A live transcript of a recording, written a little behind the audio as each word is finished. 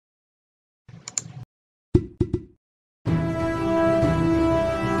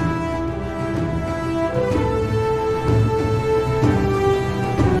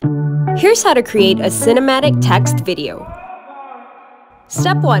Here's how to create a cinematic text video.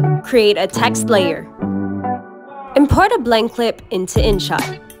 Step 1. Create a text layer. Import a blank clip into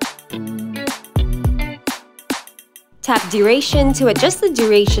InShot. Tap Duration to adjust the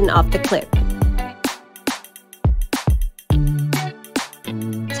duration of the clip.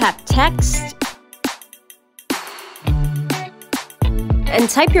 Tap Text and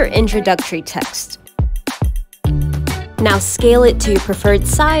type your introductory text. Now scale it to your preferred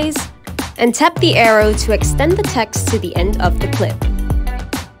size and tap the arrow to extend the text to the end of the clip.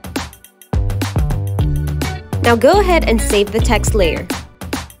 Now go ahead and save the text layer.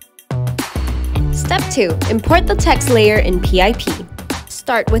 Step 2. Import the text layer in PIP.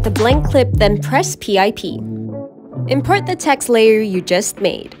 Start with a blank clip, then press PIP. Import the text layer you just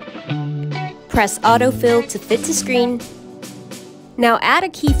made. Press Autofill to fit to screen. Now add a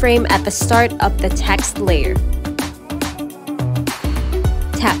keyframe at the start of the text layer.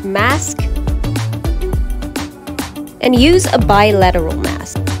 Tap Mask and use a bilateral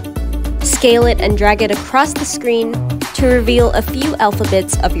mask. Scale it and drag it across the screen to reveal a few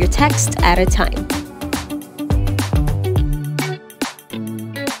alphabets of your text at a time.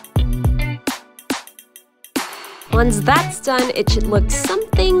 Once that's done, it should look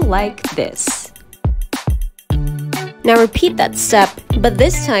something like this. Now repeat that step, but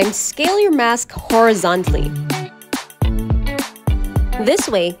this time scale your mask horizontally. This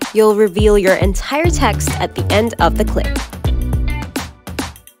way, you'll reveal your entire text at the end of the clip.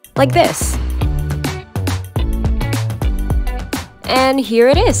 Like this. And here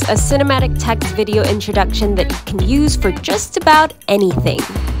it is, a cinematic text video introduction that you can use for just about anything.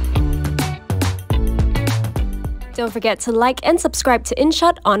 Don't forget to like and subscribe to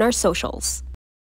InShot on our socials.